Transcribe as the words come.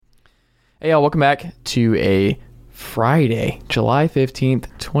Hey, y'all, welcome back to a Friday, July 15th,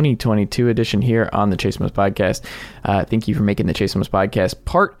 2022 edition here on the Chase Most Podcast. Thank you for making the Chase Most Podcast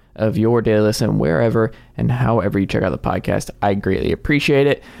part of your daily listen wherever and however you check out the podcast. I greatly appreciate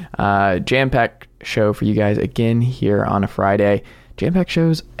it. Jam-packed show for you guys again here on a Friday. Jam-packed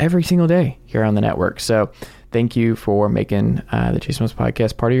shows every single day here on the network. So thank you for making the Chase Most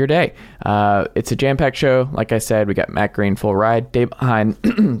Podcast part of your day. It's a jam-packed show. Like I said, we got Matt Green full ride, day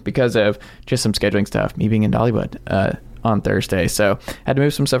behind because of just some scheduling stuff, me being in Dollywood on Thursday. So had to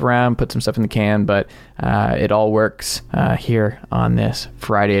move some stuff around, put some stuff in the can, but it all works here on this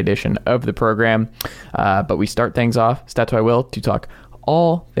Friday edition of the program. But we start things off, Stats I Will, to talk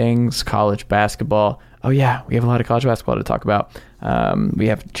all things college basketball. Oh yeah, we have a lot of college basketball to talk about. We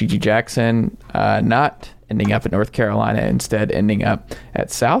have Gigi Jackson not ending up at North Carolina, instead ending up at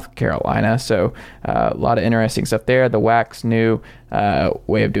South Carolina. So a lot of interesting stuff there. The WAC's new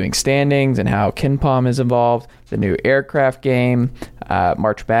way of doing standings and how KenPom is involved. The new aircraft game,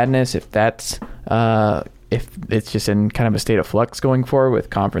 March Madness, if it's just in kind of a state of flux going forward with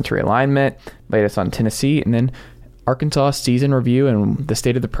conference realignment. Latest on Tennessee, and then Arkansas season review and the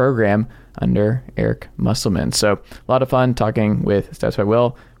state of the program under Eric Musselman. So a lot of fun talking with Stats by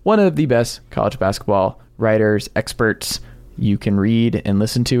Will, one of the best college basketball writers, experts you can read and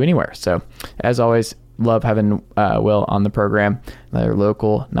listen to anywhere. So as always, love having Will on the program, another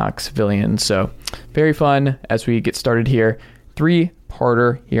local Knoxvillian. So very fun as we get started here.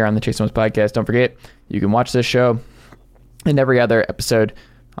 3-parter here on the Chase Most Podcast. Don't forget, you can watch this show and every other episode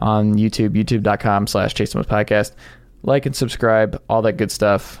on YouTube, youtube.com/Chase Most Podcast. Like and subscribe, all that good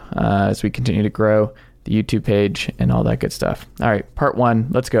stuff as we continue to grow the YouTube page and all that good stuff. All right, part 1,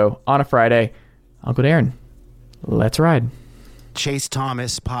 let's go. On a Friday, Uncle Darren, let's ride. The Chase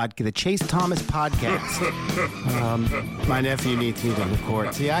Thomas Podcast. My nephew needs me to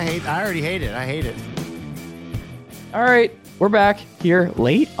record. See, I already hate it. I hate it. All right, we're back here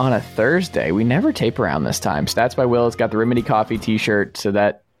late on a Thursday. We never tape around this time. Stats by Will has got the Remedy Coffee t-shirt, so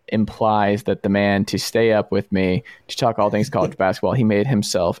that implies that the man to stay up with me to talk all things college basketball, he made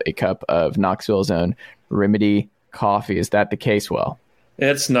himself a cup of Knoxville's own Remedy Coffee. Is that the case, Will?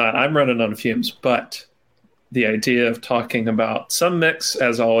 It's not. I'm running on fumes, but the idea of talking about some mix,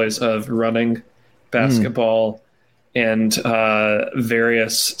 as always, of running, basketball, and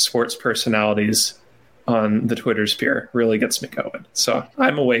various sports personalities on the Twitter sphere really gets me going. So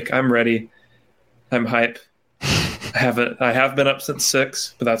I'm awake. I'm ready. I'm hype. I have been up since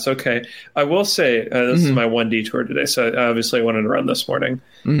 6, but that's okay. I will say this is my one detour today, so obviously I wanted to run this morning.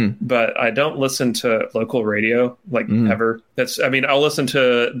 But I don't listen to local radio ever. I'll listen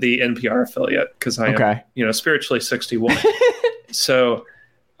to the NPR affiliate because I am, spiritually 61. So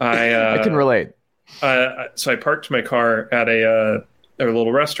I can relate. So I parked my car at a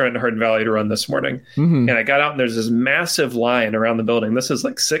little restaurant in Hardin Valley to run this morning, and I got out and there's this massive line around the building. This is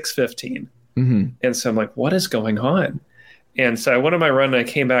like 6:15. And so I'm like, what is going on? And so I went on my run and I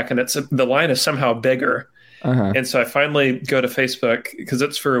came back and the line is somehow bigger. And so I finally go to Facebook because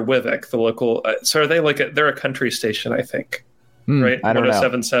it's for Wivik, the local. So are they they're a country station, I think, right? I don't know.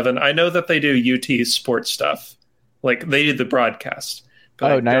 107.7. I know that they do UT sports stuff. Like they do the broadcast.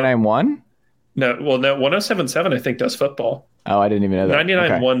 But 99.1? No, 107.7 I think does football. Oh, I didn't even know that.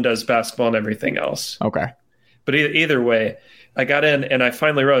 99.1 does basketball and everything else. Okay. But either way, I got in and I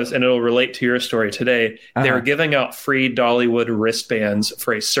finally realized, and it'll relate to your story today, they were giving out free Dollywood wristbands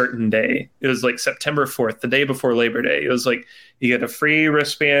for a certain day. It was like September 4th, the day before Labor Day. It was like you get a free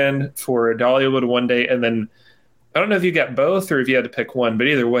wristband for Dollywood one day, and then I don't know if you got both or if you had to pick one, but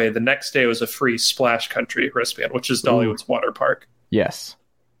either way, the next day was a free Splash Country wristband, which is Dollywood's water park. Yes.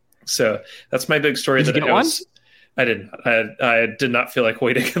 So that's my big story. Did you get one? I didn't. I did not feel like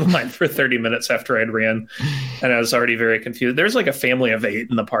waiting in line for 30 minutes after I'd ran, and I was already very confused. There's like a family of 8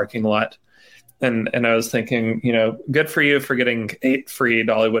 in the parking lot, and I was thinking, good for you for getting 8 free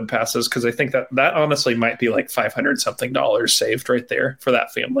Dollywood passes, because I think that honestly might be like $500-something saved right there for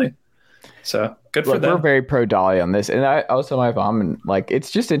that family. So good for them. We're very pro Dolly on this, and I also my mom, and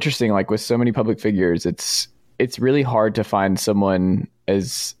it's just interesting. Like with so many public figures, it's really hard to find someone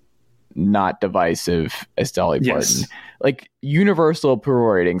as not divisive as Dolly Parton. Like universal approval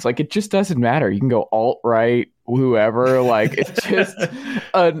ratings, it just doesn't matter. You can go alt-right, whoever, it's just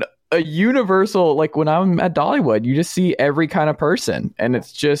a universal, when I'm at Dollywood, you just see every kind of person, and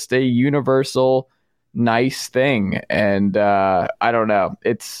it's just a universal nice thing. And I don't know,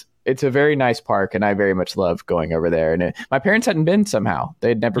 it's a very nice park, and I very much love going over there. And my parents hadn't been somehow. They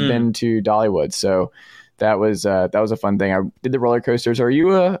had never been to Dollywood, so That was a fun thing. I did the roller coasters. Are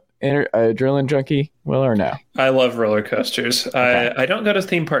you a adrenaline junkie, Will, or no? I love roller coasters. Okay. I don't go to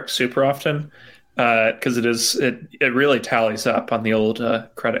theme parks super often because it really tallies up on the old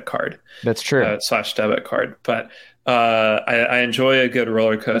credit card. That's true. / debit card. But I enjoy a good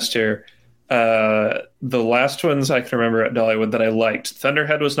roller coaster. The last ones I can remember at Dollywood that I liked,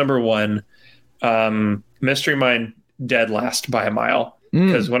 Thunderhead was number 1. Mystery Mine dead last by a mile.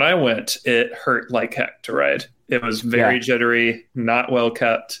 Because when I went, it hurt like heck to ride. It was very jittery, not well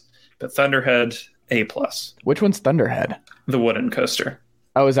kept. But Thunderhead, A+. Which one's Thunderhead? The wooden coaster.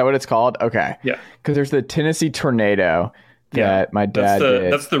 Oh, is that what it's called? Okay. Yeah. Because there's the Tennessee Tornado that my dad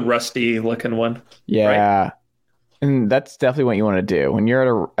did. That's the rusty looking one. Yeah. Right? And that's definitely what you want to do. When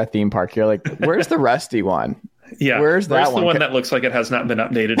you're at a theme park, you're like, where's the rusty one? Yeah. Where's that the one that looks like it has not been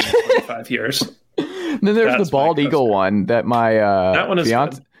updated in 25 years? And then there's the bald eagle one that my that one is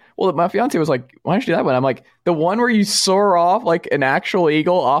fiance. good. Well, my fiance was like, "Why don't you do that one?" I'm like, "The one where you soar off like an actual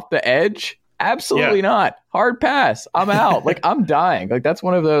eagle off the edge? Absolutely not. Hard pass. I'm out. Like I'm dying. Like that's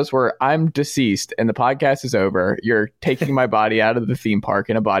one of those where I'm deceased and the podcast is over. You're taking my body out of the theme park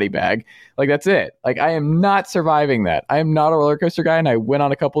in a body bag. Like that's it. Like I am not surviving that. I am not a roller coaster guy, and I went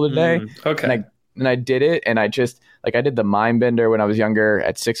on a couple today. Okay. And I did it, and I just like I did the mind bender when I was younger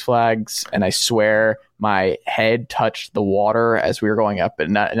at Six Flags, and I swear my head touched the water as we were going up,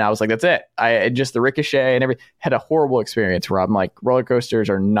 and I was like, "That's it." I just the ricochet and everything. Had a horrible experience where I'm like, roller coasters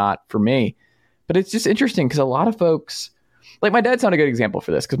are not for me. But it's just interesting because a lot of folks, like my dad's not a good example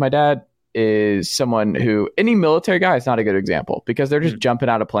for this because my dad is someone who any military guy is not a good example because they're just jumping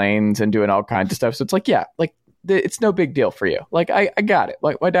out of planes and doing all kinds of stuff. So it's like, yeah, like. It's no big deal for you. Like I got it.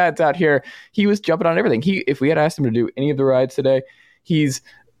 Like my dad's out here. He was jumping on everything. If we had asked him to do any of the rides today, he's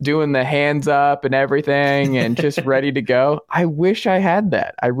doing the hands up and everything and just ready to go. I wish I had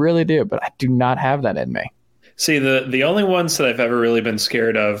that. I really do, but I do not have that in me. See, the only ones that I've ever really been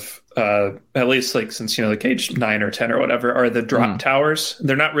scared of, at least like since like age 9 or 10 or whatever, are the drop towers.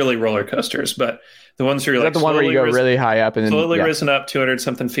 They're not really roller coasters, but the ones where you're like the one where you go really high up and slowly risen up 200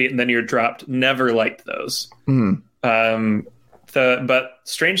 something feet and then you're dropped. Never liked those. But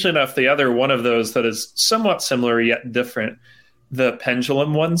strangely enough, the other one of those that is somewhat similar yet different, the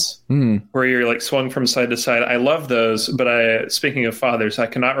pendulum ones, where you're like swung from side to side. I love those, but speaking of fathers, I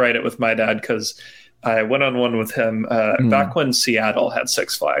cannot ride it with my dad because I went on one with him back when Seattle had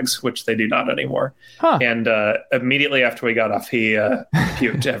Six Flags, which they do not anymore. And immediately after we got off, he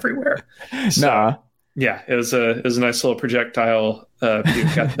puked everywhere. So, yeah, it was a nice little projectile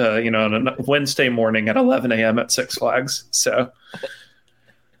puke at on a Wednesday morning at 11 a.m. at Six Flags. So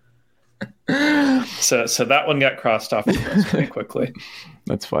that one got crossed off the list pretty quickly.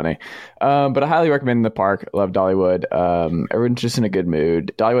 That's funny. But I highly recommend the park. I love Dollywood. Everyone's just in a good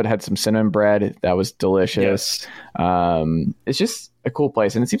mood. Dollywood had some cinnamon bread. That was delicious. Yes. It's just a cool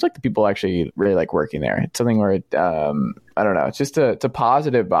place. And it seems like the people actually really like working there. It's something where I don't know. It's just it's a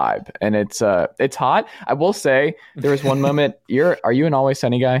positive vibe. And it's hot. I will say there was one moment. Are you an Always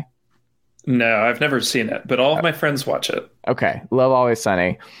Sunny guy? No, I've never seen it, but all of my friends watch it. Okay. Love Always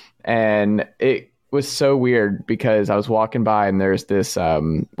Sunny. And it was so weird because I was walking by and there's this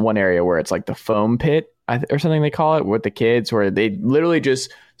one area where it's like the foam pit or something they call it with the kids where they literally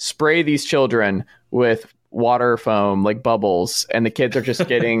just spray these children with water foam like bubbles and the kids are just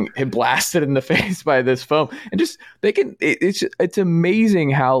getting blasted in the face by this foam and just it's amazing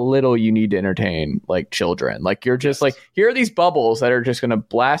how little you need to entertain like children. Like you're just like, here are these bubbles that are just going to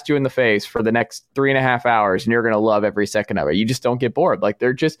blast you in the face for the next 3.5 hours and you're going to love every second of it. You just don't get bored. Like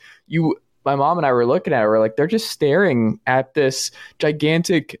they're just my mom and I were looking at it. We're like, they're just staring at this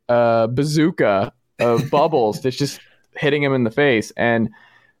gigantic bazooka of bubbles that's just hitting him in the face. And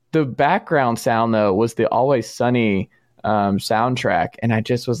the background sound, though, was the Always Sunny soundtrack. And I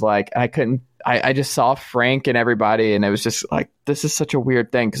just was like, I just saw Frank and everybody. And it was just like, this is such a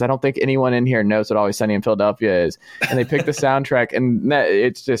weird thing because I don't think anyone in here knows what Always Sunny in Philadelphia is. And they picked the soundtrack. And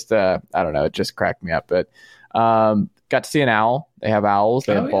it's just, I don't know, it just cracked me up. But got to see an owl. They have owls.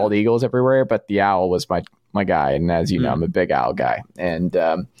 They have bald eagles everywhere. But the owl was my guy. And as you know, I'm a big owl guy. And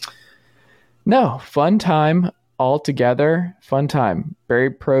fun time. All together, fun time. Very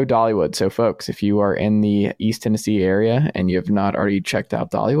pro Dollywood. So folks, if you are in the East Tennessee area and you have not already checked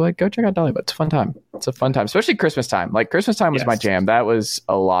out Dollywood, go check out Dollywood. It's a fun time. It's a fun time, especially Christmas time. Like Christmas time was my jam. That was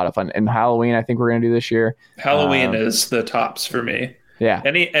a lot of fun. And Halloween, I think we're going to do this year. Halloween is the tops for me. Yeah.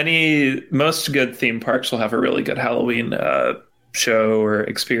 Most good theme parks will have a really good Halloween show or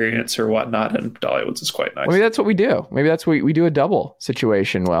experience or whatnot, and Dollywood's is quite nice. Maybe that's what we do. Maybe that's what we do, a double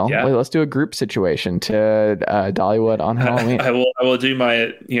situation. Well, Yeah. let's do a group situation to Dollywood on Halloween. I will do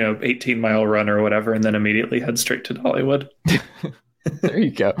my 18-mile run or whatever, and then immediately head straight to Dollywood. There you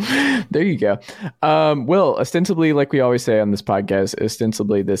go. There you go. Will, ostensibly, like we always say on this podcast,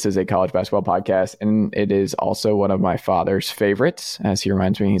 ostensibly this is a college basketball podcast, and it is also one of my father's favorites. As he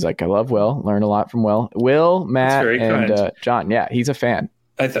reminds me, he's like, I love Will. Learn a lot from Will. Will, Matt, and John. Yeah, he's a fan.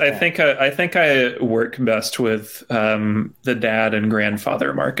 I think I work best with the dad and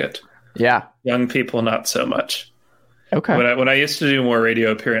grandfather market. Yeah, young people not so much. Okay. When I used to do more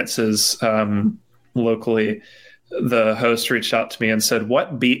radio appearances locally, the host reached out to me and said,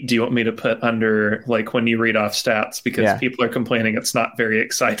 what beat do you want me to put under, like, when you read off stats? Because people are complaining it's not very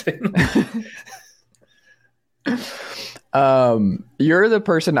exciting. You're the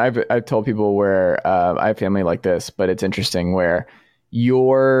person I've told people where I have family like this, but it's interesting where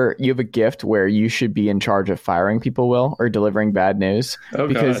you have a gift where you should be in charge of firing people, Will, or delivering bad news.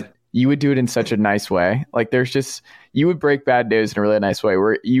 Because God. You would do it in such a nice way. Like, you would break bad news in a really nice way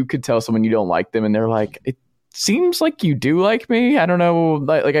where you could tell someone you don't like them and they're like, it seems like you do like me. I don't know.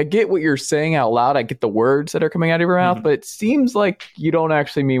 Like I get what you're saying out loud. I get the words that are coming out of your mouth, but it seems like you don't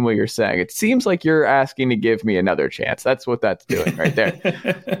actually mean what you're saying. It seems like you're asking to give me another chance. That's what that's doing right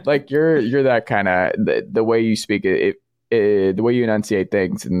there. Like you're that kind of, the way you speak it, the way you enunciate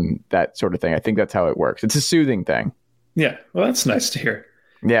things and that sort of thing. I think that's how it works. It's a soothing thing. Yeah. Well, that's nice to hear.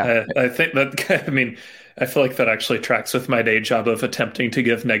 Yeah. I think that, I feel like that actually tracks with my day job of attempting to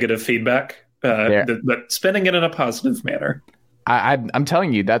give negative feedback. But spinning it in a positive manner. I'm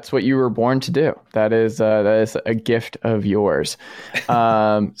telling you, that's what you were born to do. That is a gift of yours.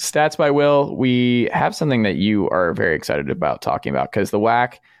 Stats by Will. We have something that you are very excited about talking about because the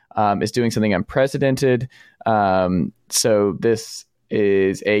WAC is doing something unprecedented. So this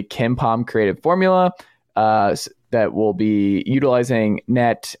is a KenPom creative formula that will be utilizing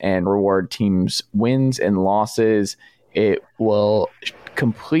net and reward teams' wins and losses. It will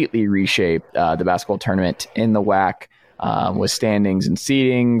completely reshape the basketball tournament in the WAC with standings and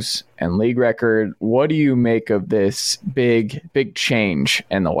seedings and league record. What do you make of this big change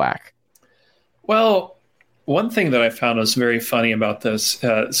in the WAC? Well, one thing that I found was very funny about this.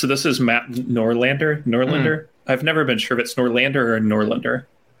 So this is Matt Norlander. I've never been sure if it's Norlander or Norlander.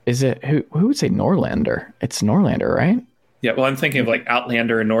 Is it who would say Norlander? It's Norlander, right? Yeah. Well, I'm thinking of like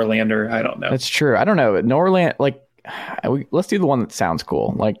Outlander and Norlander. I don't know. That's true. I don't know. Norland, like. Let's do the one that sounds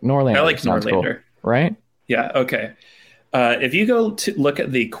cool. Like Norlander. I like Norlander. Cool, right? Yeah. Okay. If you go to look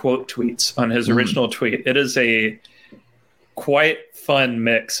at the quote tweets on his original tweet, it is a quite fun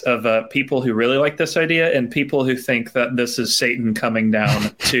mix of people who really like this idea and people who think that this is Satan coming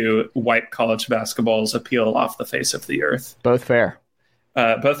down to wipe college basketball's appeal off the face of the earth. Both fair.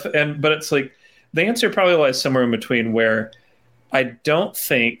 But it's like the answer probably lies somewhere in between where I don't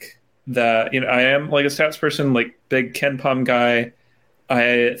think that, I am like a stats person, like big KenPom guy.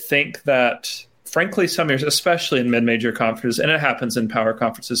 I think that frankly, some years, especially in mid-major conferences, and it happens in power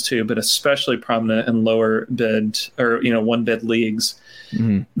conferences too, but especially prominent in lower bid or, one bid leagues,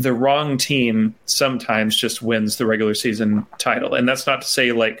 the wrong team sometimes just wins the regular season title. And that's not to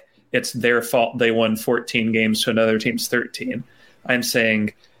say like it's their fault they won 14 games to another team's 13. I'm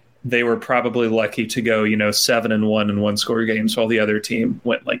saying they were probably lucky to go, 7-1 in one score games while the other team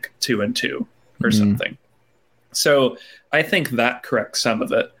went like 2-2 or something. So I think that corrects some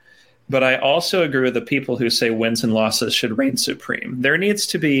of it. But I also agree with the people who say wins and losses should reign supreme. There needs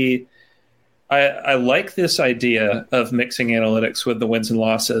to be, I like this idea of mixing analytics with the wins and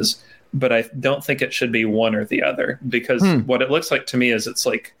losses, but I don't think it should be one or the other because what it looks like to me is it's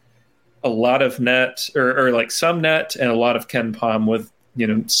like a lot of net or like some net and a lot of KenPom with,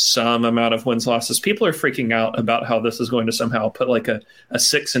 some amount of wins losses. People are freaking out about how this is going to somehow put like a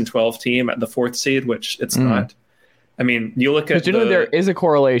 6-12 team at the 4th seed, which it's not. I mean, you look at there is a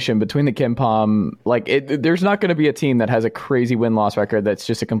correlation between the KenPom. Like, there's not going to be a team that has a crazy win-loss record that's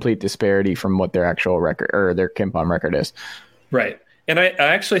just a complete disparity from what their actual record or their KenPom record is. Right. And I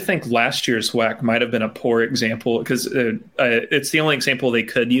actually think last year's WAC might have been a poor example because it's the only example they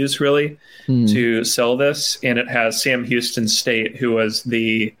could use really to sell this. And it has Sam Houston State, who was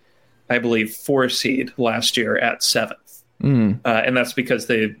the, I believe, 4 seed last year at 7th. And that's because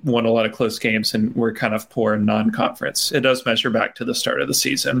they won a lot of close games and were kind of poor in non-conference. It does measure back to the start of the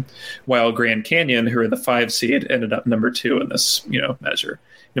season, while Grand Canyon, who are the 5 seed, ended up number 2 in this measure.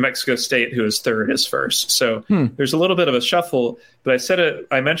 New Mexico State, who is 3rd, is 1st. So there's a little bit of a shuffle, but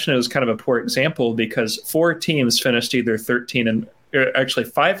I mentioned it was kind of a poor example because 4 teams finished either 13 actually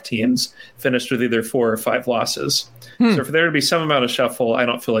 5 teams finished with either 4 or 5 losses. So for there to be some amount of shuffle, I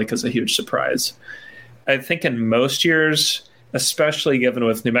don't feel like is a huge surprise. I think in most years, especially given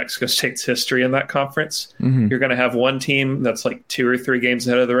with New Mexico State's history in that conference, you're going to have one team that's like 2 or 3 games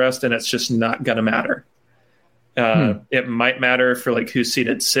ahead of the rest, and it's just not going to matter. It might matter for like who's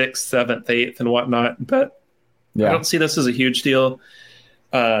seeded 6th, 7th, 8th, and whatnot, but I don't see this as a huge deal.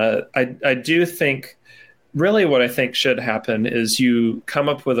 I do think really what I think should happen is you come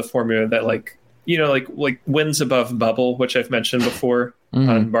up with a formula that like wins above bubble, which I've mentioned before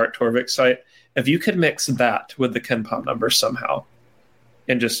on Bart Torvik's site. If you could mix that with the KenPom numbers somehow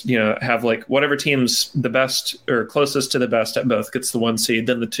and just, have like whatever team's the best or closest to the best at both gets the 1 seed,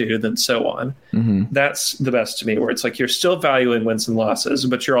 then the 2, then so on. That's the best to me, where it's like you're still valuing wins and losses,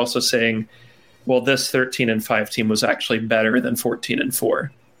 but you're also saying, well, this 13-5 team was actually better than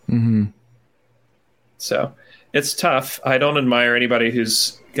 14-4. So it's tough. I don't admire anybody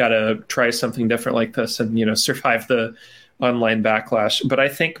who's got to try something different like this and, survive the online backlash. But I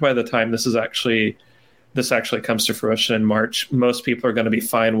think by the time this actually comes to fruition in March, most people are going to be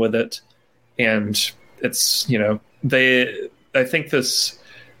fine with it. And it's, I think this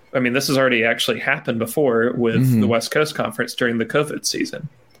has already actually happened before with the West Coast Conference during the COVID season.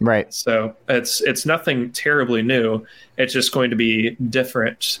 Right. So it's nothing terribly new. It's just going to be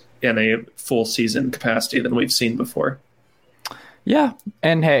different in a full season capacity than we've seen before. Yeah.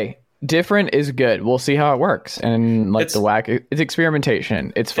 And hey, different is good. We'll see how it works. And like the WAC, it's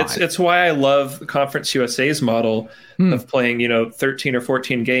experimentation. It's fine. It's why I love Conference USA's model of playing, 13 or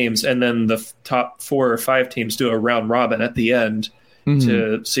 14 games, and then the top 4 or 5 teams do a round robin at the end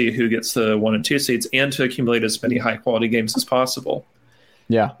to see who gets the 1 and 2 seeds and to accumulate as many high quality games as possible.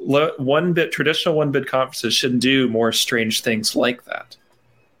 Yeah. Traditional 1-bid conferences should do more strange things like that.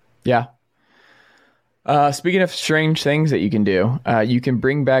 Yeah. Speaking of strange things that you can do, you can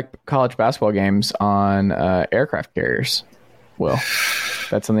bring back college basketball games on aircraft carriers. Well,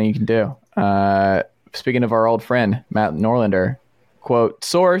 that's something you can do. Speaking of our old friend, Matt Norlander, quote,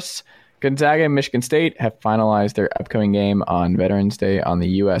 source, Gonzaga and Michigan State have finalized their upcoming game on Veterans Day on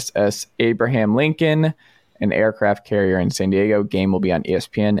the USS Abraham Lincoln, an aircraft carrier in San Diego. Game will be on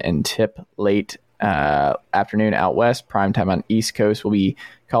ESPN and tip late afternoon out west. Primetime on East Coast will be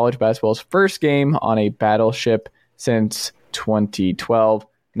college basketball's first game on a battleship since 2012.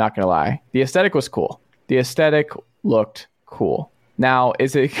 Not going to lie. The aesthetic was cool. The aesthetic looked cool. Now,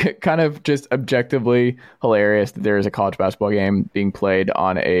 is it kind of just objectively hilarious that there is a college basketball game being played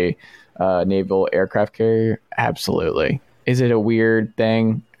on a naval aircraft carrier? Absolutely. Is it a weird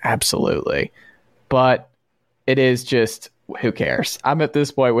thing? Absolutely. But it is just, who cares? I'm at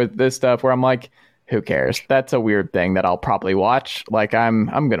this point with this stuff where I'm like, who cares? That's a weird thing that I'll probably watch. Like, I'm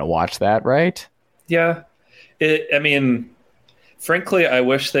going to watch that, right? Yeah. Frankly, I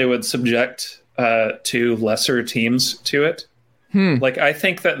wish they would subject 2 lesser teams to it. Like, I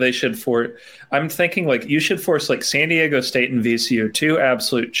think that they should I'm thinking like you should force like San Diego State and VCU, 2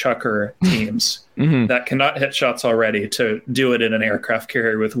 absolute chucker teams that cannot hit shots already, to do it in an aircraft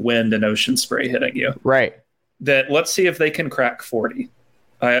carrier with wind and ocean spray hitting you. Right. That let's see if they can crack 40.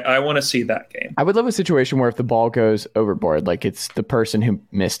 I want to see that game. I would love a situation where if the ball goes overboard, like it's the person who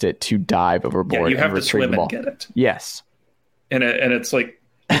missed it to dive overboard. Yeah, you have and to swim the ball. and get it. Yes. And it's like,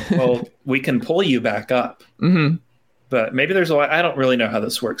 well, we can pull you back up. But maybe there's I don't really know how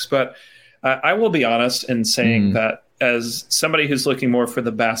this works. But I will be honest in saying that as somebody who's looking more for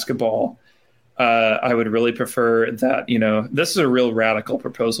the basketball, I would really prefer that, this is a real radical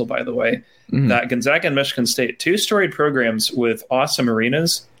proposal, by the way, that Gonzaga and Michigan State, 2 storied programs with awesome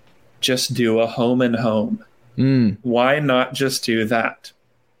arenas, just do a home and home. Why not just do that?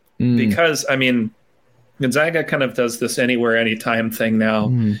 Because, Gonzaga kind of does this anywhere, anytime thing now.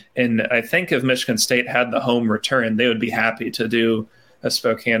 And I think if Michigan State had the home return, they would be happy to do a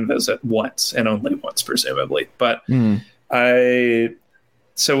Spokane visit once, and only once, presumably. But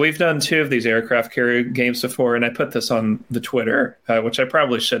so we've done 2 of these aircraft carrier games before, and I put this on the Twitter, which I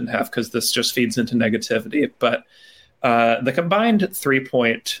probably shouldn't have because this just feeds into negativity. But the combined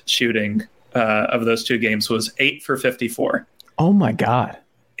 3-point shooting of those 2 games was 8 for 54. Oh, my God.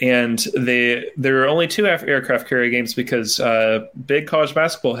 And there are only 2 aircraft carrier games because big college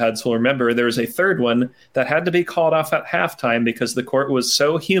basketball heads will remember there was a third one that had to be called off at halftime because the court was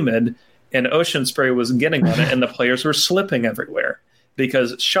so humid and ocean spray was getting on it and the players were slipping everywhere.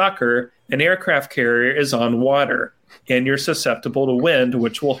 Because, shocker, an aircraft carrier is on water and you're susceptible to wind,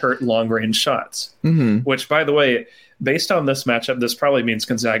 which will hurt long-range shots. Which, by the way, based on this matchup, this probably means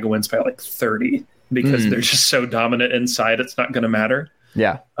Gonzaga wins by like 30 because they're just so dominant inside, it's not going to matter.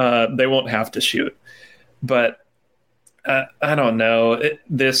 Yeah. They won't have to shoot. But I don't know.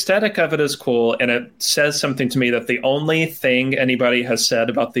 The aesthetic of it is cool, and it says something to me that the only thing anybody has said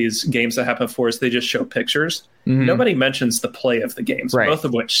about these games that happen before is they just show pictures. Mm-hmm. Nobody mentions the play of the games, right, both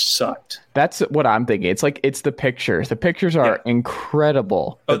of which sucked. That's what I'm thinking. It's like, it's the pictures. The pictures are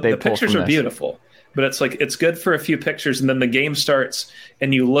incredible. The pictures are beautiful, but it's like, it's good for a few pictures, and then the game starts,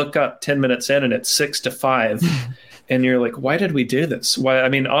 and you look up 10 minutes in, and it's 6-5, and you're like, why did we do this? Why? I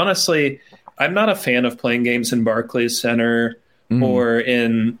mean, honestly, I'm not a fan of playing games in Barclays Center or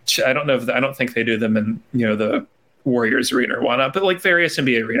in, I don't think they do them in, the Warriors Arena or whatnot, but like various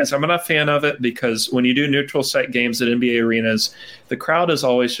NBA arenas. I'm not a fan of it because when you do neutral site games at NBA arenas, the crowd is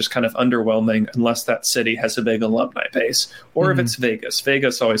always just kind of underwhelming unless that city has a big alumni base, or if it's Vegas.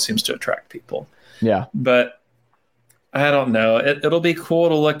 Vegas always seems to attract people. Yeah. But I don't know. It'll be cool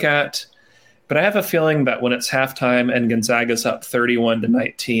to look at, but I have a feeling that when it's halftime and Gonzaga's up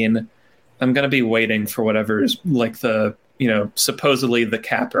 31-19, I'm going to be waiting for whatever is like the, supposedly the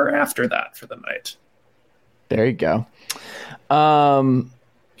capper after that for the night. There you go.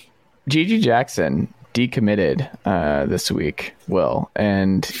 Gigi Jackson decommitted this week, Will,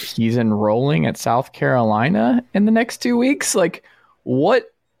 and he's enrolling at South Carolina in the next 2 weeks. Like,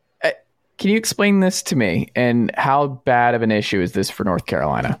 what? Can you explain this to me? And how bad of an issue is this for North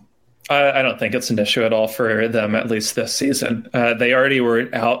Carolina? I don't think it's an issue at all for them, at least this season. They already were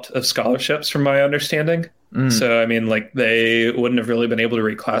out of scholarships, from my understanding. So, I mean, like, they wouldn't have really been able to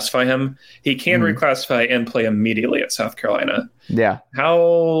reclassify him. He can reclassify and play immediately at South Carolina. Yeah.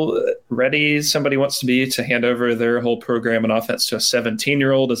 How ready somebody wants to be to hand over their whole program and offense to a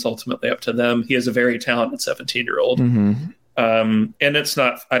 17-year-old is ultimately up to them. He is a very talented 17-year-old. And it's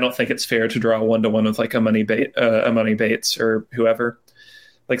not, I don't think it's fair to draw one-to-one with like a Money Bates or whoever,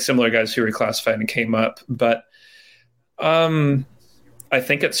 like similar guys who reclassified and came up. But I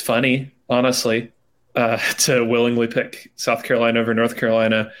think it's funny, honestly, to willingly pick South Carolina over North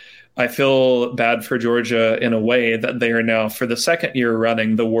Carolina. I feel bad for Georgia in a way that they are now, for the second year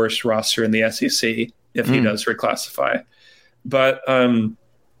running, the worst roster in the SEC if he does reclassify. But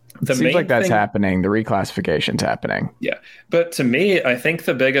the seems like that's happening. The reclassification's happening. Yeah. But to me, I think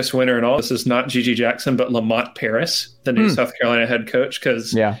the biggest winner in all this is not Gigi Jackson, but Lamont Paris, the new South Carolina head coach.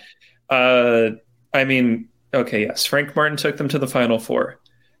 Because, I mean, okay, yes, Frank Martin took them to the Final Four.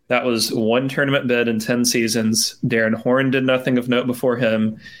 That was one tournament bid in 10 seasons. Darren Horn did nothing of note before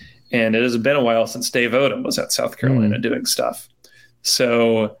him. And it has been a while since Dave Odom was at South Carolina doing stuff.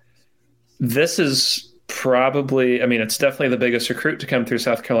 So this is probably, I mean, it's definitely the biggest recruit to come through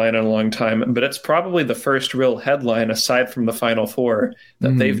South Carolina in a long time, but it's probably the first real headline aside from the Final Four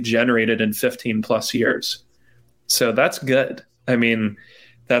that they've generated in 15 plus years. So that's good. I mean,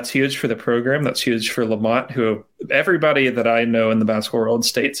 that's huge for the program. That's huge for Lamont, who everybody that I know in the basketball world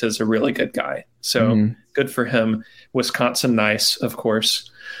states is a really good guy. So good for him. Wisconsin, nice, of course.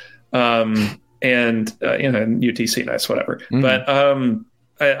 And UTC, nice, whatever. But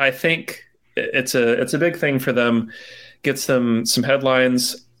I think it's a big thing for them. Gets them some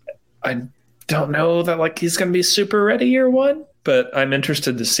headlines. I don't know that like he's going to be super ready year one, but I'm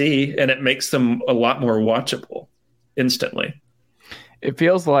interested to see, and it makes them a lot more watchable instantly. It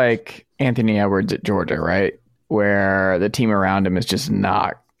feels like Anthony Edwards at Georgia, right? Where the team around him is just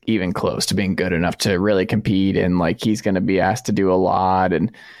not even close to being good enough to really compete, and like he's going to be asked to do a lot,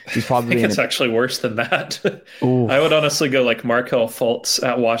 and he's probably. I think it's actually worse than that. I would honestly go like Markelle Fultz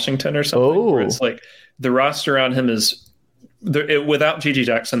at Washington or something, where it's like the roster around him is without Gigi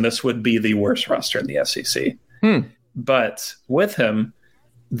Jackson, this would be the worst roster in the SEC. But with him,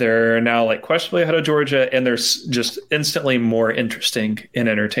 they're now like questionably ahead of Georgia, and they're just instantly more interesting and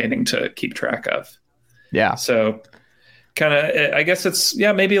entertaining to keep track of. Yeah. So kind of, I guess it's,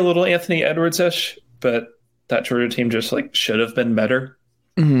 maybe a little Anthony Edwards-ish, but that Georgia team just like should have been better.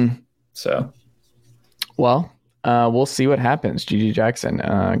 So. Well, we'll see what happens. Gigi Jackson.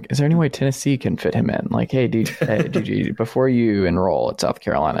 Is there any way Tennessee can fit him in? Like, hey, Gigi, before you enroll at South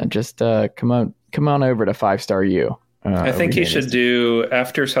Carolina, just come on over to 5-star U. I think he should do,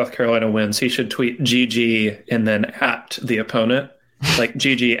 after South Carolina wins, he should tweet GG and then at the opponent, like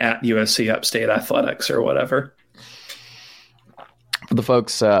GG at USC Upstate Athletics or whatever. For the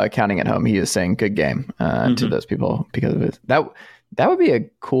folks counting at home, he is saying good game to those people because of his. That would be a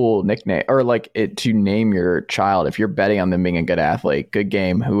cool nickname, or like to name your child if you're betting on them being a good athlete. Good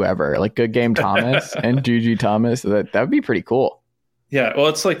game, whoever, like Good Game Thomas and Gigi Thomas. That would be pretty cool. Yeah, well,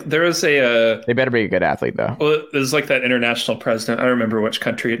 it's like there was a... they better be a good athlete, though. Well, there's like that international president, I don't remember which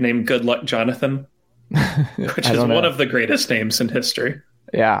country, named Good Luck Jonathan, which is one of the greatest names in history.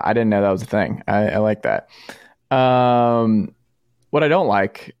 Yeah, I didn't know that was a thing. I like that. What I don't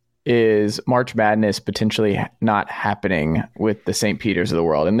like is March Madness potentially not happening with the St. Peters of the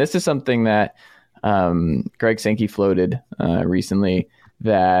world. And this is something that Greg Sankey floated recently,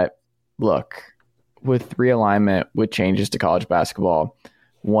 that, look, with realignment, with changes to college basketball,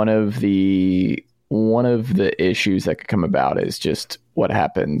 one of the issues that could come about is just what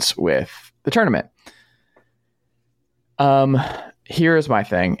happens with the tournament. Here's my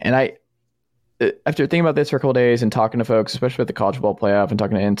thing. And after thinking about this for a couple days and talking to folks, especially with the college football playoff and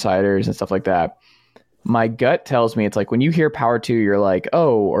talking to insiders and stuff like that, my gut tells me it's like when you hear Power 2, you're like,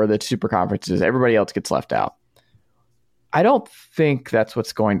 oh, or the super conferences, everybody else gets left out. I don't think that's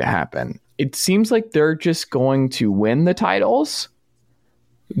what's going to happen. It seems like they're just going to win the titles.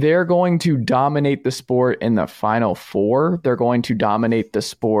 They're going to dominate the sport in the Final Four. They're going to dominate the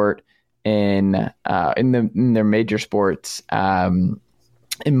sport in their major sports,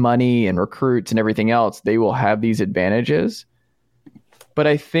 in money and recruits and everything else. They will have these advantages. But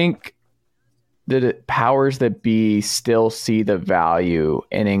I think that powers that be still see the value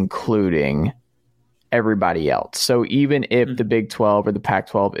in including everybody else. So even if the Big 12 or the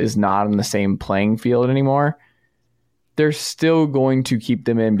Pac-12 is not on the same playing field anymore, they're still going to keep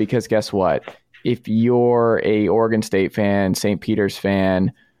them in, because guess what? If you're a Oregon State fan, St. Peter's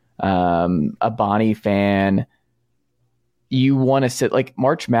fan, a Bonnie fan, you want to sit, like,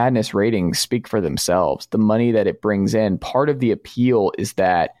 March Madness ratings speak for themselves. The money that it brings in, part of the appeal is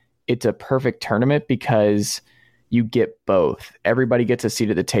that it's a perfect tournament because you get both. Everybody gets a seat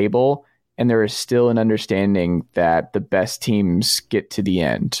at the table, and there is still an understanding that the best teams get to the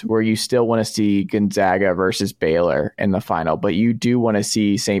end, where you still want to see Gonzaga versus Baylor in the final, but you do want to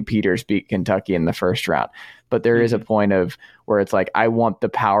see St. Peter's beat Kentucky in the first round. But there is a point of where it's like, I want the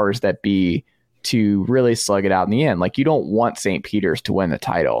powers that be to really slug it out in the end. Like, you don't want St. Peter's to win the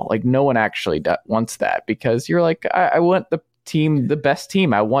title. Like, no one actually wants that, because you're like, I want the best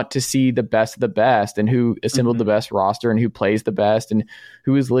team. I want to see the best of the best, and who assembled the best roster, and who plays the best, and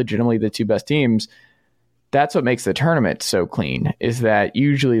who is legitimately the two best teams. That's what makes the tournament so clean, is that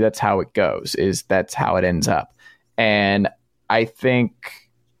usually that's how it goes, is that's how it ends up. And I think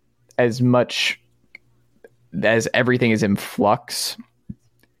as much as everything is in flux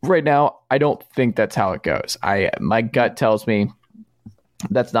right now, I don't think that's how it goes. My gut tells me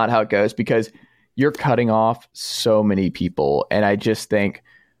that's not how it goes, because you're cutting off so many people. And I just think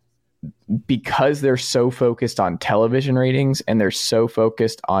because they're so focused on television ratings and they're so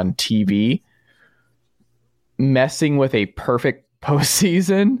focused on TV, messing with a perfect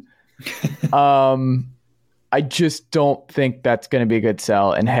postseason, I just don't think that's going to be a good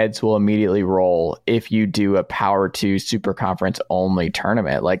sell, and heads will immediately roll if you do a Power 2 Super Conference only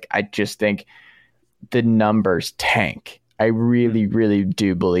tournament. Like, I just think the numbers tank. I really, really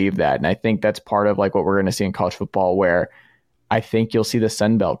do believe that. And I think that's part of like what we're going to see in college football, where I think you'll see the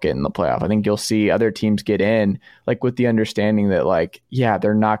Sun Belt get in the playoff. I think you'll see other teams get in, like, with the understanding that, like, yeah,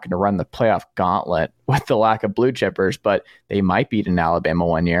 they're not going to run the playoff gauntlet with the lack of blue chippers, but they might beat an Alabama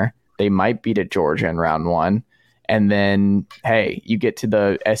one year. They might beat a Georgia in round one. And then, hey, you get to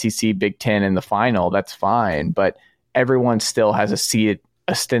the SEC Big Ten in the final. That's fine. But everyone still has a seat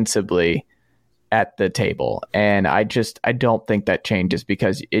ostensibly at the table. And I don't think that changes,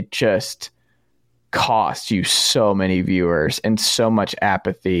 because it just costs you so many viewers and so much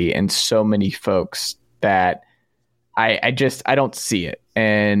apathy and so many folks that I don't see it.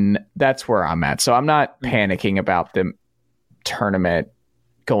 And that's where I'm at. So I'm not panicking about the tournament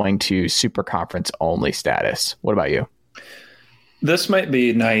going to super conference only status. What about you? This might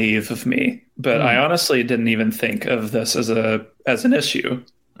be naive of me, but I honestly didn't even think of this as an issue.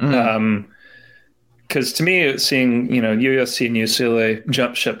 Because to me, seeing USC and UCLA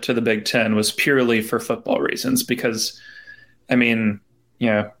jump ship to the Big Ten was purely for football reasons. Because, I mean,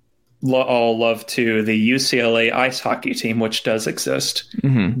 all love to the UCLA ice hockey team, which does exist.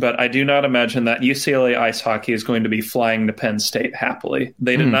 But I do not imagine that UCLA ice hockey is going to be flying to Penn State happily.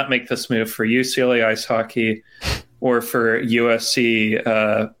 They did not make this move for UCLA ice hockey, or for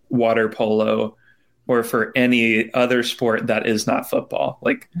USC water polo, or for any other sport that is not football.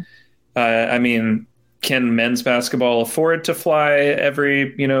 Like, I mean, can men's basketball afford to fly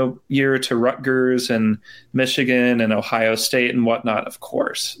every year to Rutgers and Michigan and Ohio State and whatnot? Of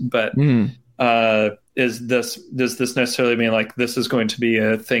course, but does this necessarily mean like this is going to be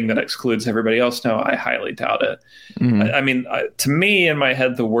a thing that excludes everybody else? No, I highly doubt it. I mean, to me, in my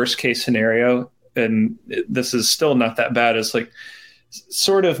head, the worst case scenario, and this is still not that bad, is like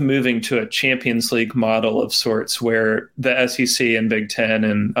sort of moving to a Champions League model of sorts, where the SEC and Big Ten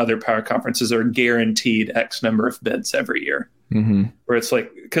and other power conferences are guaranteed X number of bids every year. Where it's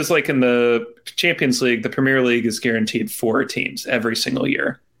like, because like in the Champions League, the Premier League is guaranteed 4 teams every single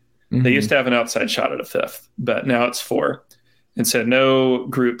year. They used to have an outside shot at a fifth, but now it's 4. And so no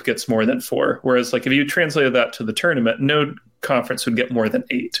group gets more than 4. Whereas like if you translated that to the tournament, no conference would get more than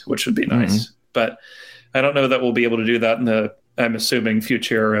 8, which would be nice. But I don't know that we'll be able to do that in the, I'm assuming,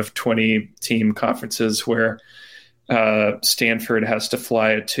 future of 20-team conferences where Stanford has to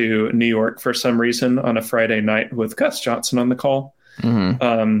fly to New York for some reason on a Friday night with Gus Johnson on the call. I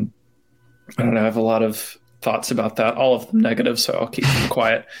don't know. I have a lot of thoughts about that, all of them negative, so I'll keep them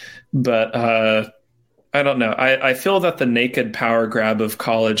quiet. But I don't know. I feel that the naked power grab of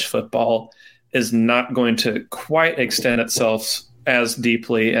college football is not going to quite extend itself as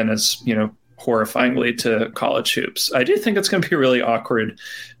deeply and as, horrifyingly to college hoops. I do think it's going to be really awkward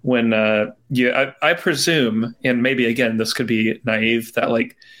when I presume, and maybe again this could be naive, that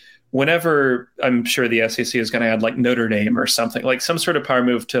like whenever I'm sure the SEC is going to add like Notre Dame or something, like some sort of power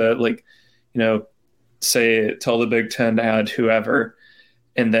move to like, say tell the Big Ten to add whoever.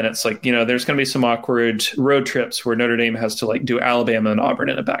 And then it's like, there's going to be some awkward road trips where Notre Dame has to like do Alabama and Auburn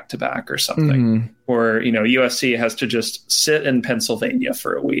in a back-to-back or something. Or, USC has to just sit in Pennsylvania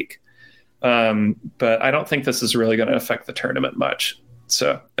for a week. But I don't think this is really going to affect the tournament much.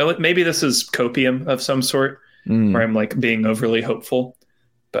 So maybe this is copium of some sort where I'm like being overly hopeful.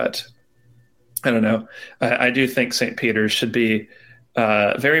 But I don't know. I do think St. Peter's should be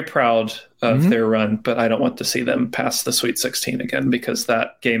very proud of their run, but I don't want to see them pass the Sweet 16 again because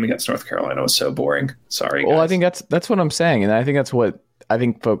that game against North Carolina was so boring. Sorry, guys. Well, I think that's what I'm saying, and I think that's what I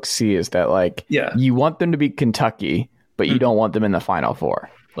think folks see is that like you want them to beat Kentucky, but you don't want them in the Final Four.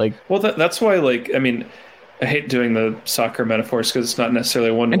 Like, well, that's why. Like, I mean, I hate doing the soccer metaphors because it's not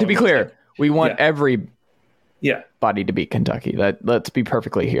necessarily one. And to be clear, we want every yeah, body to beat Kentucky. Let's be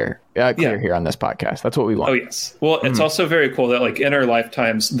perfectly clear here on this podcast. That's what we want. Oh yes. Well, it's also very cool that like in our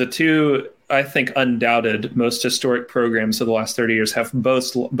lifetimes, the two, I think, undoubted most historic programs of the last 30 years have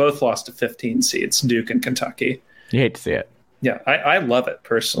both lost to 15 seeds, Duke and Kentucky. You hate to see it. Yeah, I love it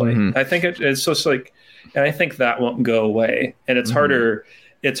personally. Mm-hmm. I think it's just like, and I think that won't go away. And it's harder.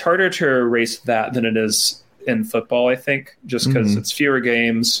 It's harder to erase that than it is in football. I think just because it's fewer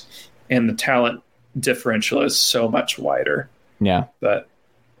games and the talent differential is so much wider. Yeah, but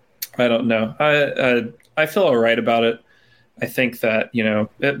I don't know. I feel all right about it. I think that,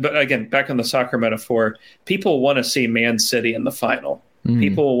 but again, back on the soccer metaphor, people want to see Man City in the final.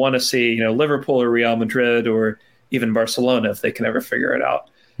 People want to see, Liverpool or Real Madrid or even Barcelona if they can ever figure it out.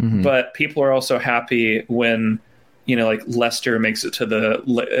 But people are also happy when, like Leicester makes it to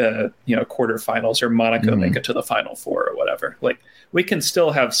the, quarterfinals or Monaco make it to the Final Four or whatever. Like we can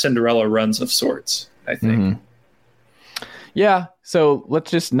still have Cinderella runs of sorts, I think. Yeah. So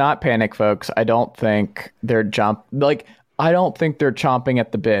let's just not panic, folks. I don't think they're chomping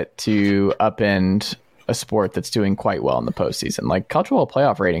at the bit to upend a sport that's doing quite well in the postseason. Like college football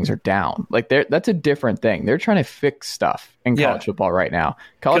playoff ratings are down. Like that's a different thing. They're trying to fix stuff in college football right now.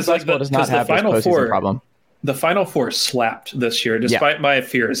 College basketball does not have this postseason problem. The Final Four slapped this year, despite my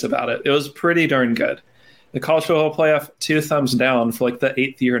fears about it. It was pretty darn good. The college football playoff, 2 thumbs down for like the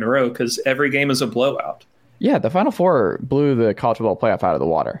 8th year in a row because every game is a blowout. Yeah, the Final Four blew the college football playoff out of the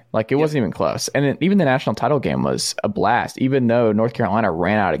water. Like, it wasn't even close. And even the national title game was a blast. Even though North Carolina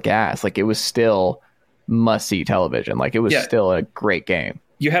ran out of gas, like, it was still must-see television. Like, it was still a great game.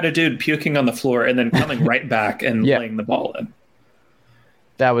 You had a dude puking on the floor and then coming right back and laying the ball in.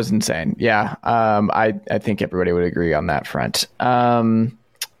 That was insane. Yeah, I think everybody would agree on that front.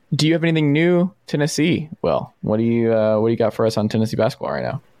 Do you have anything new, Tennessee? Will, what do you got for us on Tennessee basketball right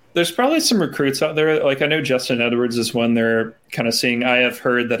now? There's probably some recruits out there. Like I know Justin Edwards is one they're kind of seeing. I have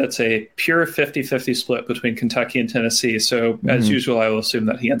heard that it's a pure 50-50 split between Kentucky and Tennessee. So as usual, I will assume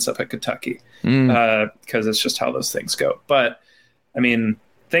that he ends up at Kentucky because it's just how those things go. But I mean,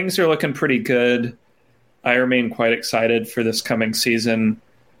 things are looking pretty good. I remain quite excited for this coming season.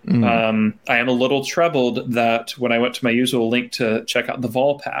 I am a little troubled that when I went to my usual link to check out the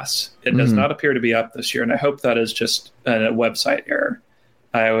Vol Pass, it does not appear to be up this year. And I hope that is just a website error.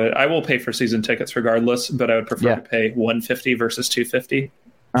 I will pay for season tickets regardless, but I would prefer to pay $150 versus $250.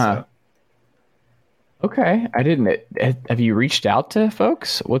 So. Okay, I didn't. Have you reached out to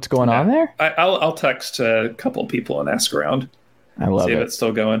folks? What's going on there? I'll text a couple people and ask around. I love see it. if it's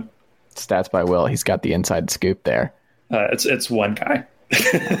still going. Stats by Will. He's got the inside scoop there. It's one guy,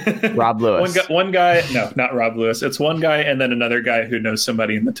 Rob Lewis. One guy, no, not Rob Lewis. It's one guy and then another guy who knows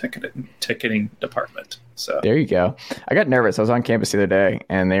somebody in the ticketing department. So there you go. I got nervous. I was on campus the other day,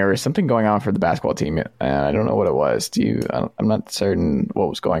 and there was something going on for the basketball team. I don't know what it was. I'm not certain what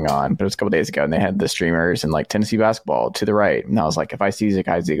was going on, but it was a couple days ago, and they had the streamers and like Tennessee basketball to the right. And I was like, if I see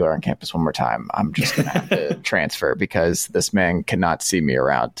Zakai Ziegler on campus one more time, I'm just going to have to transfer because this man cannot see me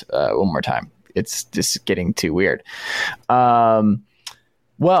around one more time. It's just getting too weird.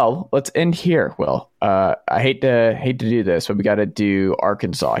 Well, let's end here, Will. I hate to do this, but we got to do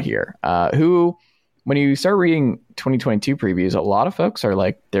Arkansas here. Who, when you start reading 2022 previews, a lot of folks are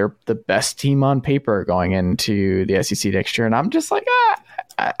like, they're the best team on paper going into the SEC next year. And I'm just like,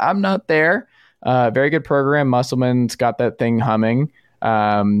 I'm not there. Very good program. Musselman's got that thing humming.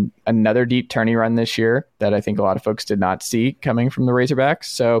 Another deep tourney run this year that I think a lot of folks did not see coming from the Razorbacks.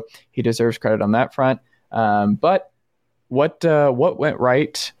 So he deserves credit on that front. But what went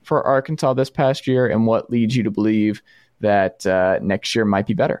right for Arkansas this past year, and what leads you to believe that next year might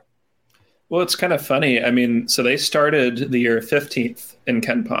be better? Well, it's kind of funny. I mean, so they started the year 15th in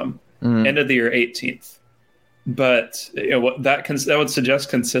KenPom, ended the year 18th. But that would suggest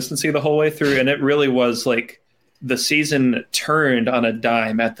consistency the whole way through, and it really was like the season turned on a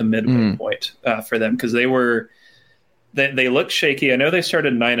dime at the midway point for them, because they looked shaky. I know they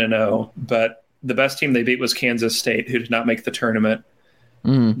started 9-0, but the best team they beat was Kansas State, who did not make the tournament.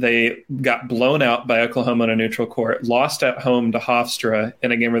 They got blown out by Oklahoma on a neutral court, lost at home to Hofstra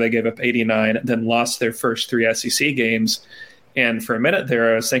in a game where they gave up 89, then lost their first 3 SEC games. And for a minute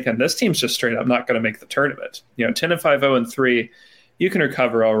there, I was thinking, this team's just straight up not going to make the tournament. 10-5, 0-3, you can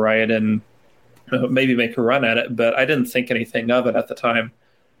recover all right and maybe make a run at it, but I didn't think anything of it at the time.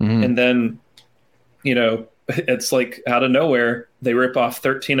 And then, it's like out of nowhere, they rip off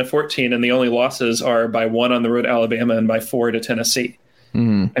 13-14, and the only losses are by 1 on the road to Alabama and by 4 to Tennessee.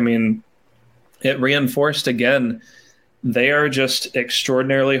 I mean, it reinforced again, they are just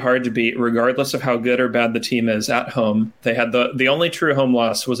extraordinarily hard to beat, regardless of how good or bad the team is at home. They had the only true home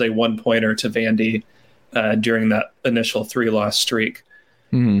loss was a 1-pointer to Vandy during that initial 3-loss streak.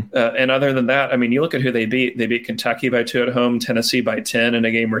 And other than that, I mean, you look at who they beat. They beat Kentucky by 2 at home, Tennessee by 10 in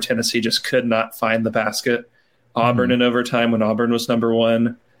a game where Tennessee just could not find the basket. Auburn in overtime when Auburn was number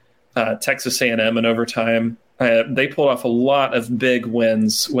 1. Texas A&M in overtime. They pulled off a lot of big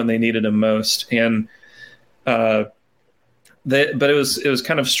wins when they needed them most. And but it was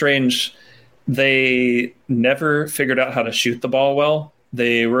kind of strange. They never figured out how to shoot the ball well.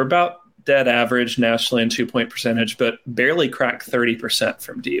 They were about dead average nationally in 2-point percentage, but barely cracked 30%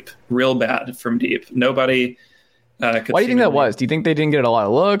 from deep. Real bad from deep. Nobody could. Why do you think that was? Do you think they didn't get a lot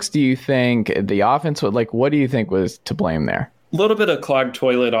of looks? Do you think the offense would, what do you think was to blame there? A little bit of clogged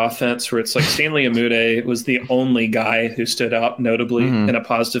toilet offense where it's like Stanley Amude was the only guy who stood out notably in a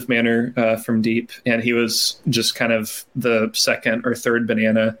positive manner from deep. And he was just kind of the second or third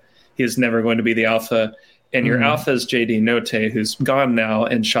banana. He is never going to be the alpha. And your alpha is JD Note, who's gone now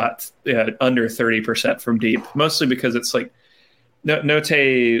and shot under 30% from deep, mostly because it's like Note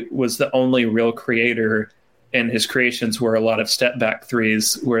was the only real creator, and his creations were a lot of step back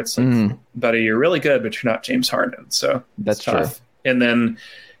threes where it's like, buddy, you're really good, but you're not James Harden. So that's tough. True. And then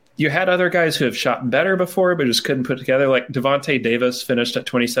you had other guys who have shot better before, but just couldn't put together. Like Devontae Davis finished at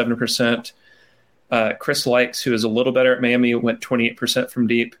 27%. Chris Likes, who is a little better at Miami, went 28% from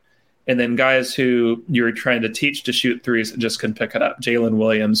deep. And then guys who you're trying to teach to shoot threes just couldn't pick it up. Jalen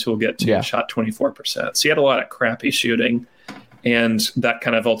Williams, who we'll get to, shot 24%. So you had a lot of crappy shooting, and that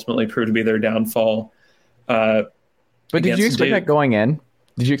kind of ultimately proved to be their downfall. But did you expect that going in?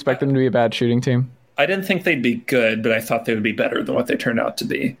 Did you expect them to be a bad shooting team? I didn't think they'd be good, but I thought they would be better than what they turned out to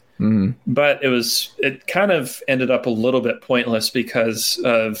be. But it kind of ended up a little bit pointless because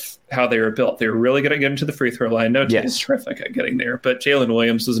of how they were built. They were really good at getting to the free throw line. No team is terrific at getting there, but Jalen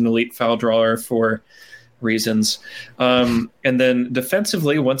Williams was an elite foul drawer for reasons. And then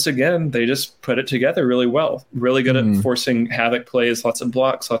defensively, once again, they just put it together really well. Really good at forcing havoc plays, lots of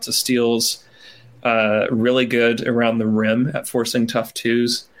blocks, lots of steals. Really good around the rim at forcing tough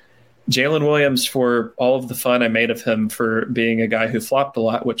twos. Jalen Williams, for all of the fun I made of him for being a guy who flopped a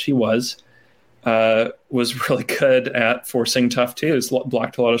lot, which he was really good at forcing tough twos,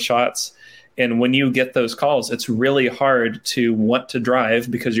 blocked a lot of shots. And when you get those calls, it's really hard to want to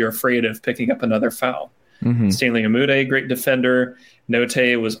drive because you're afraid of picking up another foul. Stanley Amude, great defender. Note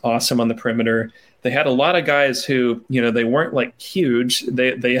was awesome on the perimeter. They had a lot of guys who, they weren't like huge.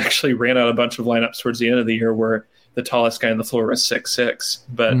 They actually ran out a bunch of lineups towards the end of the year where the tallest guy on the floor was 6'6",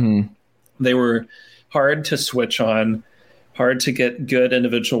 but they were hard to switch on, hard to get good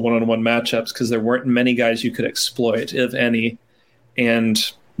individual one-on-one matchups because there weren't many guys you could exploit, if any.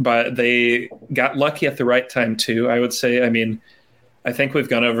 But they got lucky at the right time too, I would say. I mean, I think we've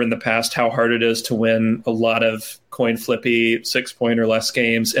gone over in the past how hard it is to win a lot of coin flippy 6-point or less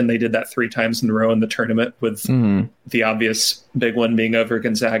games, and they did that 3 times in a row in the tournament, with the obvious big one being over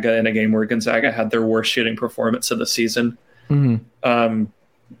Gonzaga in a game where Gonzaga had their worst shooting performance of the season.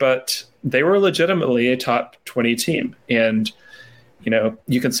 But they were legitimately a top 20 team, and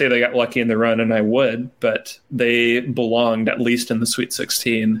you can say they got lucky in the run, and I would, but they belonged at least in the Sweet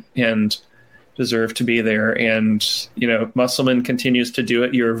 16 and deserve to be there. And Musselman continues to do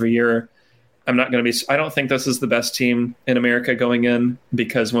it year over year. I don't think this is the best team in America going in,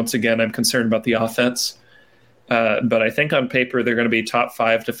 because once again I'm concerned about the offense, but I think on paper they're going to be top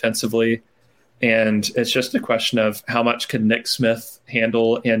 5 defensively, and it's just a question of how much can Nick Smith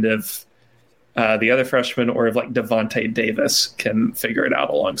handle, and if the other freshman, or if like Devontae Davis can figure it out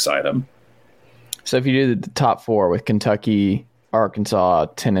alongside him. So if you do the top 4 with Kentucky, Arkansas,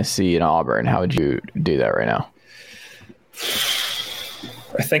 Tennessee, and Auburn, how would you do that right now?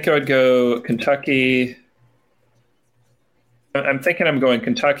 I think I would go Kentucky. I'm thinking I'm going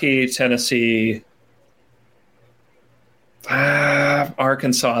Kentucky, Tennessee,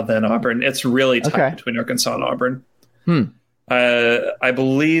 Arkansas, then Auburn. It's really tight between Arkansas and Auburn. I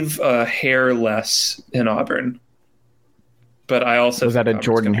believe a hair less in Auburn, but I also was that a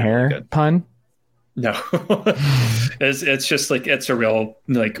Jordan Hare pun? No, it's just like it's a real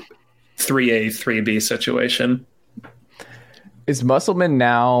like 3A 3B situation. Is Musselman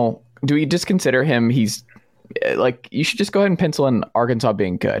now? Do we just consider him? He's like, you should just go ahead and pencil in Arkansas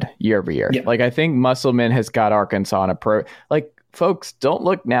being good year over year. Yeah. Like, I think Musselman has got Arkansas on a pro. Like, folks, don't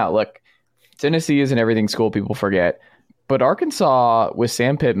look now. Look, Tennessee isn't everything school people forget, but Arkansas with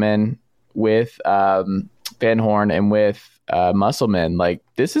Sam Pittman, with Van Horn, and with Musselman, like,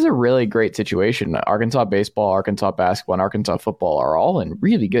 this is a really great situation. Arkansas baseball, Arkansas basketball, and Arkansas football are all in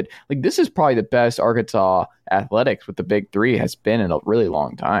really good. Like, this is probably the best Arkansas athletics with the big 3 has been in a really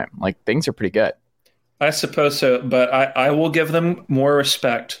long time. Like, things are pretty good. I suppose so, but I will give them more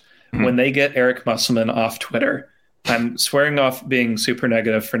respect when they get Eric Musselman off Twitter. I'm swearing off being super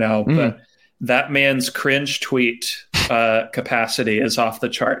negative for now, but that man's cringe tweet capacity is off the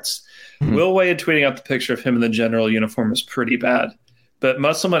charts. Will Wade tweeting out the picture of him in the general uniform is pretty bad, but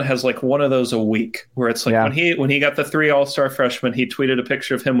Musselman has like one of those a week where it's like when he got the 3 All-Star freshmen, he tweeted a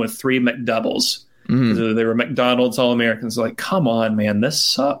picture of him with 3 McDoubles. They were McDonald's All-Americans. Like, come on, man, this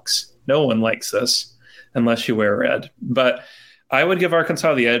sucks. No one likes this unless you wear red. But I would give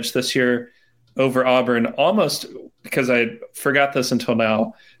Arkansas the edge this year over Auburn, almost because I forgot this until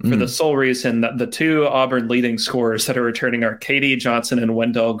now, for the sole reason that the 2 Auburn leading scorers that are returning are Katie Johnson and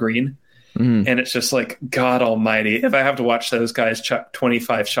Wendell Green. And it's just like, God almighty, if I have to watch those guys chuck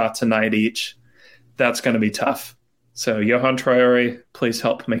 25 shots a night each, that's going to be tough. So Johan Traore, please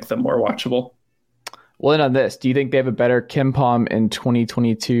help make them more watchable. Well, then on this, do you think they have a better KenPom in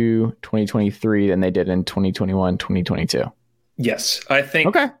 2022, 2023 than they did in 2021, 2022? Yes. I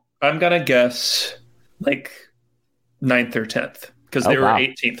think I'm going to guess like 9th or 10th, because they were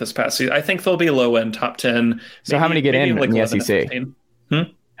 18th this past season. I think they'll be low end top 10. So how many get in the SEC?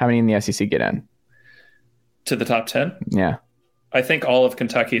 How many in the SEC get in? To the top 10? Yeah. I think all of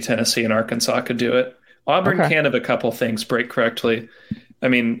Kentucky, Tennessee, and Arkansas could do it. Auburn can have a couple things break correctly. I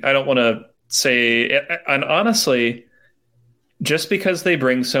mean, I don't want to say, and honestly, just because they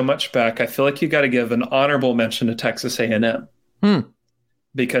bring so much back, I feel like you got to give an honorable mention to Texas A&M.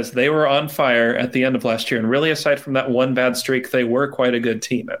 Because they were on fire at the end of last year. And really, aside from that one bad streak, they were quite a good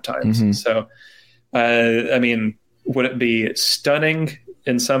team at times. So, I mean, would it be stunning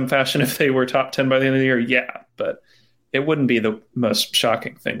in some fashion if they were top 10 by the end of the year? Yeah, but it wouldn't be the most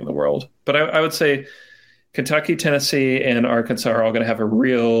shocking thing in the world. But I would say Kentucky, Tennessee, and Arkansas are all going to have a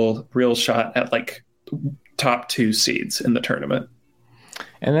real shot at like top 2 seeds in the tournament.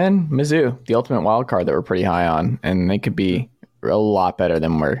 And then Mizzou, the ultimate wild card that we're pretty high on, and they could be a lot better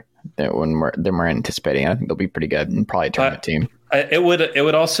than we're anticipating. I think they'll be pretty good and probably a tournament team. It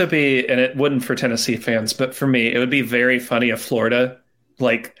would also be, and it wouldn't for Tennessee fans, but for me, it would be very funny if Florida,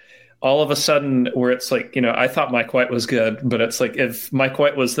 like, all of a sudden, where it's like, I thought Mike White was good, but it's like if Mike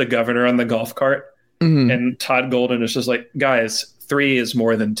White was the governor on the golf cart, and Todd Golden is just like, guys, 3 is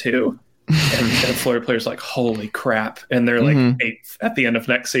more than 2. And Florida players like, holy crap. And they're like 8th at the end of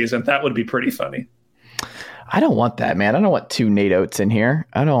next season. That would be pretty funny. I don't want that, man. I don't want 2 Nate Oates in here.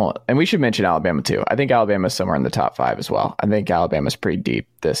 And we should mention Alabama too. I think Alabama's somewhere in the top 5 as well. I think Alabama's pretty deep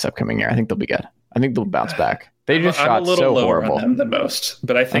this upcoming year. I think they'll be good. I think they'll bounce back. They just shot so horrible. On them than most,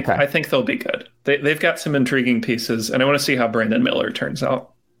 but I think they'll be good. They've got some intriguing pieces, and I want to see how Brandon Miller turns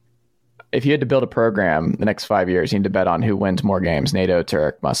out. if you had to build a program the next 5 years, you need to bet on who wins more games, Nate Oates or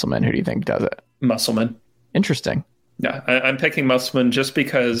Eric Musselman. Who do you think does it? Musselman. Interesting. Yeah, I'm picking Musselman just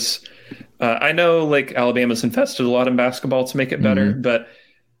because I know like Alabama's invested a lot in basketball to make it better, but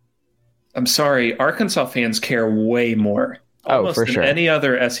I'm sorry, Arkansas fans care way more. Almost for than sure. any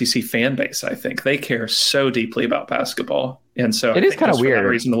other SEC fan base, I think. They care so deeply about basketball. And so it is kind of weird. For that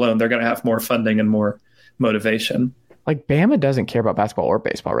reason alone, they're going to have more funding and more motivation. Like Bama doesn't care about basketball or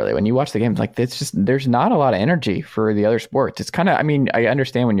baseball, really. When you watch the games, like it's just, there's not a lot of energy for the other sports. It's kind of, I mean, I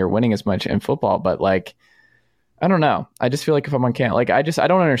understand when you're winning as much in football, but like, I don't know. I just feel like if I'm on camp, like I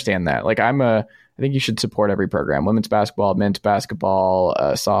don't understand that. Like I think you should support every program, women's basketball, men's basketball,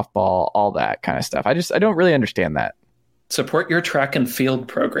 softball, all that kind of stuff. I don't really understand that. Support your track and field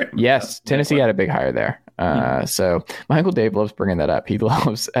program. Yes. Tennessee had a big hire there. So my Uncle Dave loves bringing that up. He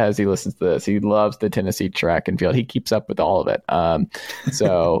loves, as he listens to this, he loves the Tennessee track and field. He keeps up with all of it.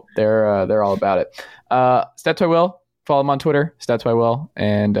 So they're all about it. Stats by Will, follow him on Twitter, Stats by Will,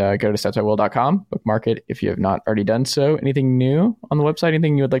 and go to statsbywill.com, bookmark it if you have not already done so. Anything new on the website?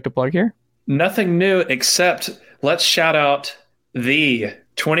 Anything you would like to plug here? Nothing new, except let's shout out the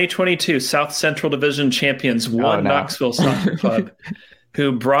 2022 South Central Division champions, Knoxville Soccer Club,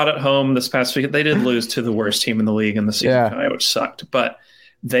 who brought it home this past week. They did lose to the worst team in the league in the season finale, which sucked. But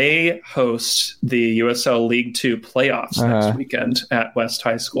they host the USL League Two playoffs next weekend at West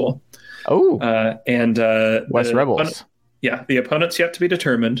High School. Oh, and West Rebels. The opponent's yet to be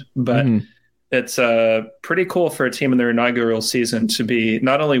determined, but it's pretty cool for a team in their inaugural season to be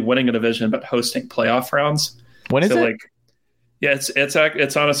not only winning a division but hosting playoff rounds. When is it? Yeah,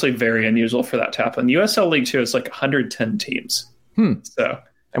 it's honestly very unusual for that to happen. USL League Two is like 110 teams. So,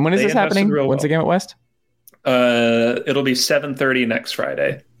 and when is this happening? When's the game at West? It'll be 7:30 next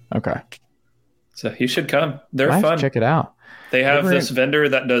Friday. Okay, so you should come. They're fun. Check it out. They have this vendor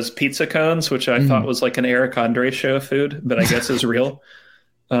that does pizza cones, which I thought was like an Eric Andre show food, but I guess is real.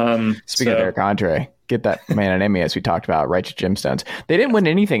 Speaking of Eric Andre, get that man an Emmy, as we talked about. Righteous Gemstones. They didn't win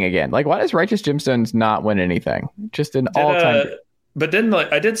anything again. Like, why does Righteous Gemstones not win anything? Just an all-time. But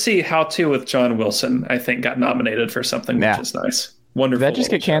I did see How To with John Wilson. I think got nominated for something, which is nice. Wonderful. Did that just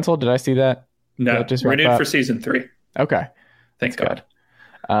get canceled? Did I see that? No, just renewed for season 3. Okay, thank God.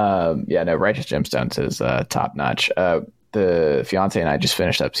 Righteous Gemstones is top notch. The fiance and I just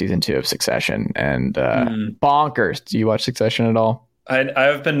finished up season 2 of Succession, and bonkers. Do you watch Succession at all?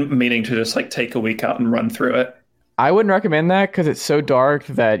 I've been meaning to just like take a week out and run through it. I wouldn't recommend that because it's so dark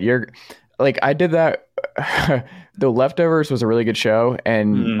that you're like, I did that. The Leftovers was a really good show,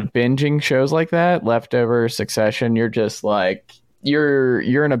 and binging shows like that, Leftovers, Succession, you're just like, you're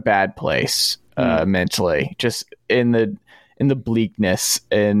in a bad place mentally, just in the bleakness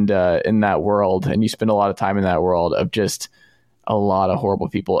and in that world, and you spend a lot of time in that world of just a lot of horrible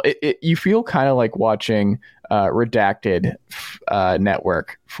people. You feel kind of like watching Redacted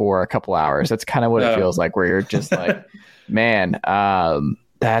Network for a couple hours. That's kind of what it feels like, where you're just like, man,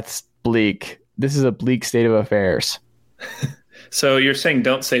 that's bleak. This is a bleak state of affairs. So you're saying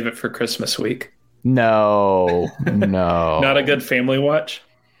don't save it for Christmas week? No. Not a good family watch?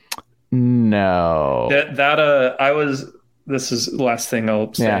 No. This is the last thing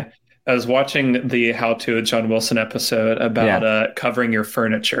I'll say. Yeah. I was watching the How To John Wilson episode about covering your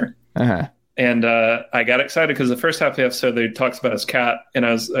furniture. And I got excited because the first half of the episode, he talks about his cat. And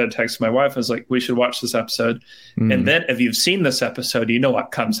I texted my wife. I was like, we should watch this episode. And then if you've seen this episode, you know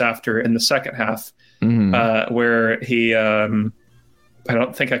what comes after in the second half, where he, I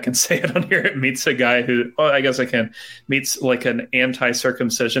don't think I can say it on here, it meets a guy who, I guess I can, meets like an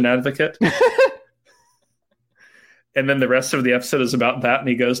anti-circumcision advocate. And then the rest of the episode is about that. And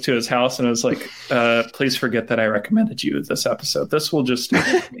he goes to his house and I was like, please forget that I recommended you this episode. This will just stay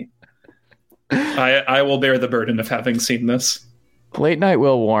with me. I will bear the burden of having seen this. Late night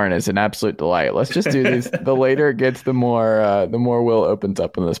Will Warren is an absolute delight. Let's just do these. The later it gets, the more Will opens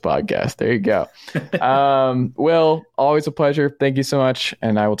up in this podcast. There you go. Will, always a pleasure. Thank you so much.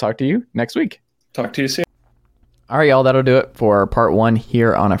 And I will talk to you next week. Talk to you soon. All right, y'all. That'll do it for part 1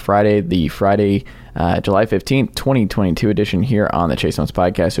 here on a Friday, the Friday, July 15th, 2022 edition here on the Chase Notes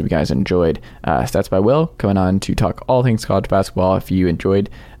podcast. Hope you guys enjoyed Stats by Will coming on to talk all things college basketball. If you enjoyed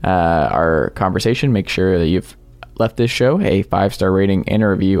our conversation, make sure that you've left this show a 5-star rating and a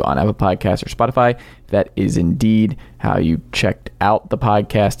review on Apple Podcasts or Spotify. If that is indeed how you checked out the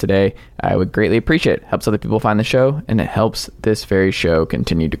podcast today, I would greatly appreciate it. Helps other people find the show, and it helps this very show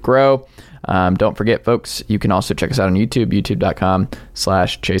continue to grow. Don't forget, folks, you can also check us out on YouTube,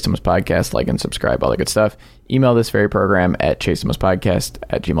 youtube.com/ChaseThomasPodcast. Like and subscribe, all that good stuff. Email this very program at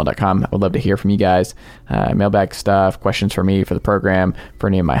chasethomaspodcast@gmail.com. I would love to hear from you guys. Mailbag stuff, questions for me, for the program, for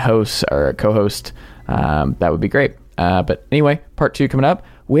any of my hosts or co-hosts. That would be great. But anyway, part 2 coming up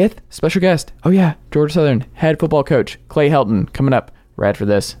with special guest. Oh yeah, Georgia Southern head football coach Clay Helton coming up. Rad for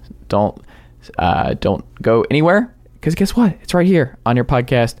this. Don't go anywhere, because guess what? It's right here on your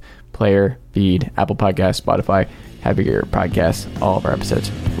podcast player, feed, Apple Podcasts, Spotify. Have your podcasts, all of our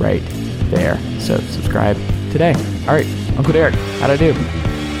episodes right there. So subscribe today. All right, Uncle Derek, how'd I do?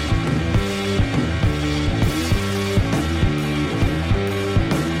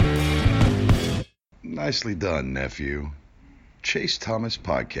 Nicely done, nephew. Chase Thomas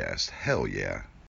Podcast. Hell yeah.